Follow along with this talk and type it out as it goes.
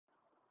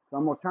So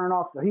I'm going to turn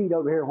off the heat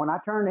over here. When I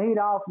turn the heat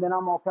off, then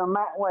I'm going to come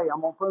that way.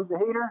 I'm going to move the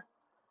heater,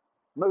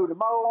 move the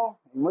bowl,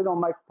 and we're going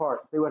to make a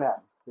part. See what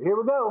happens. So here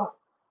we go.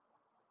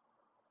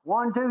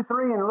 1, 2,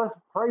 3, and let's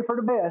pray for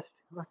the best.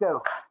 Let's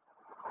go.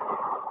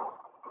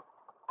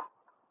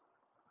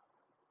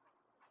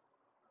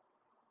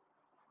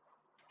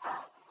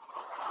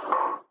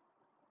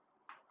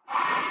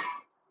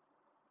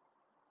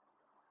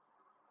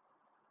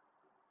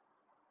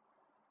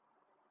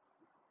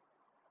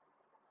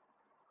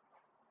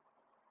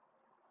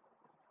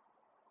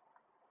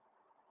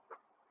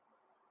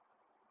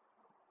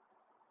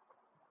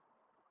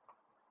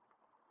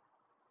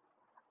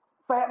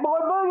 Fat boy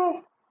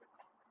boogie.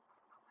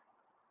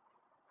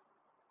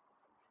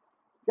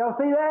 Y'all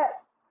see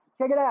that?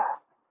 Check it out.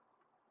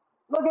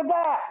 Look at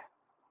that.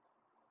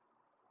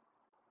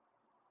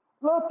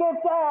 Look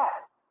at that.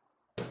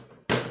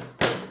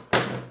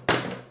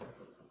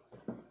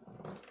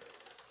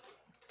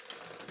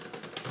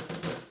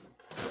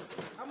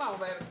 Come on,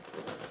 baby.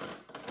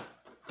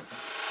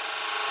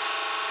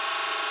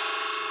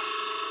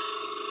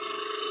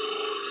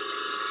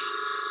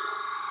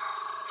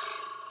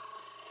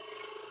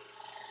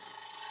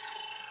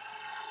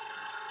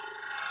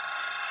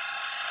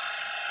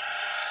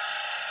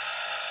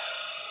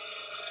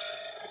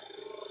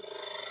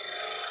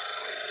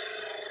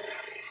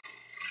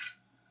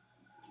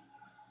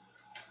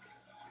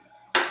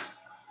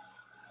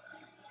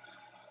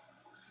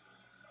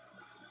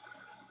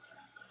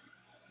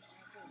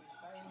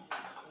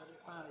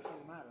 Finally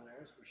came out of there,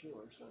 that's for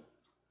sure. So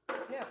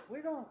yeah,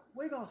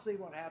 we're gonna see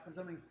what happens.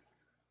 I mean,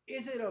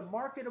 is it a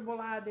marketable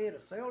idea to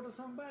sell to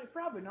somebody?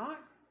 Probably not.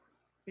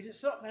 Is it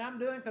something I'm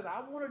doing because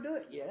I want to do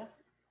it? Yeah.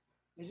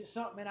 Is it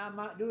something I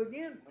might do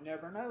again? We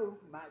never know.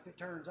 Might if it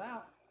turns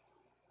out.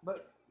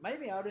 But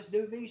maybe I'll just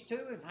do these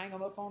two and hang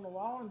them up on the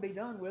wall and be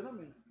done with them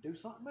and do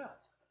something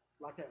else,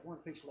 like that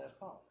one-piece Les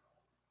Paul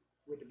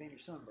with the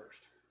vintage sunburst.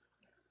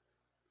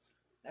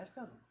 That's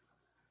coming.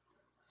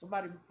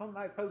 Somebody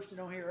posted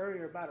on here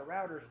earlier about a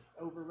router's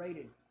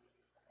overrated.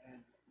 And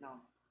no,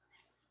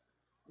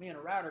 me and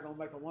a router are going to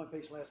make a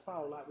one-piece Les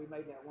Paul like we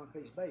made that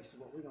one-piece bass is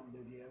what we're going to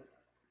do, Gio.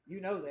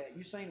 You know that.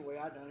 You seen the way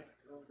I done it.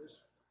 I just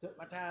took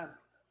my time.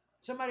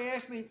 Somebody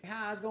asked me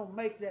how I was going to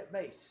make that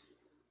bass.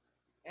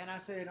 And I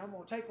said, I'm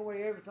going to take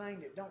away everything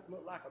that don't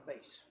look like a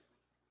bass.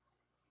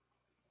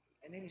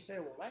 And then he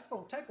said, well, that's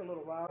going to take a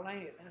little while,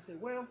 ain't it? And I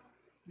said, well,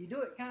 you do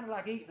it kind of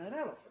like eating an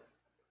elephant.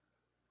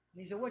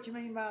 And he said, what you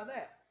mean by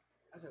that?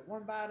 I said,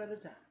 one bite at a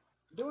time.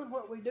 Doing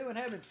what we do and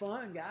having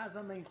fun, guys.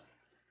 I mean,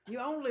 you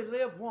only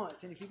live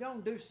once. And if you're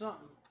going to do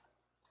something,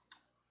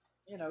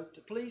 you know,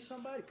 to please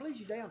somebody, please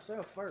your damn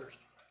self first.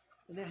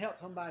 And then help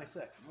somebody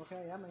second,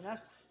 okay? I mean,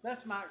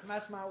 that's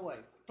my way.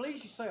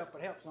 Please yourself,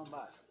 but help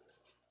somebody.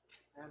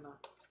 And,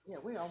 yeah,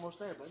 we're almost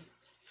there, buddy.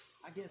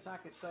 I guess I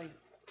could say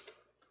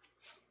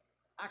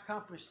I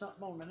accomplished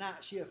something on the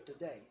night shift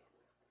today.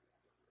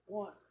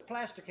 One,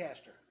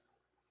 Plasticaster.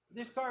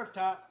 This carved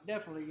top,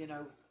 definitely, you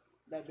know,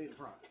 that'd be the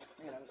front.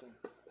 You know, so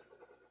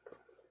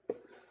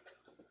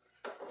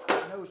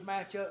those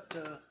match up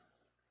to,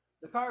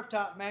 the carved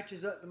top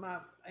matches up to my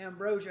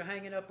ambrosia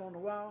hanging up on the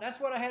wall. That's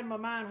what I had in my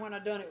mind when I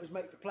done it, was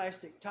make the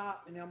plastic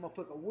top, and then I'm gonna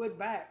put a wood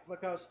back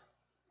because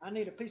I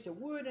need a piece of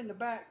wood in the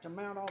back to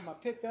mount all my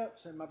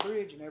pickups and my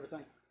bridge and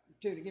everything,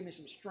 too, to give me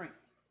some strength.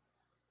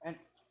 And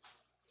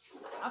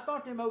I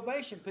thought them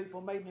Ovation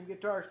people made them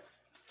guitars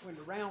with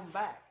the round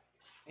back.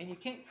 And you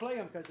can't play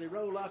them because they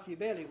roll off your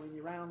belly when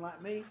you're round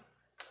like me.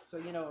 So,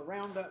 you know, a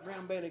round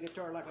belly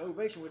guitar like an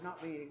Ovation would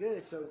not be any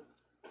good. So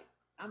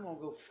I'm going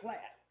to go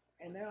flat.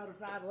 And they ought to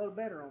ride a little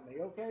better on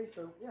me, okay?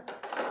 So, yeah.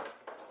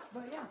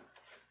 But, yeah,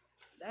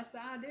 that's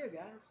the idea,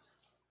 guys.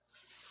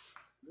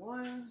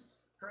 One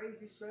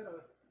crazy set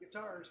of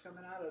guitars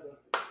coming out of the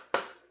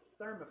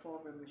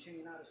thermoforming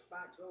machine out of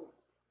Spike's old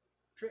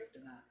trick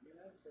tonight, you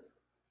know? So,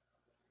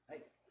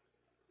 hey,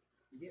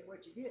 you get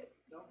what you get.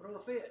 Don't throw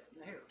a fit.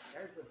 Now, here,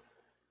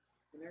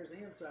 there's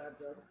the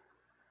insides of them.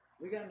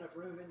 We got enough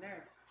room in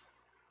there.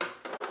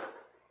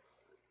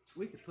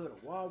 We could put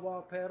a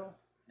wah-wah pedal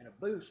and a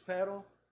boost pedal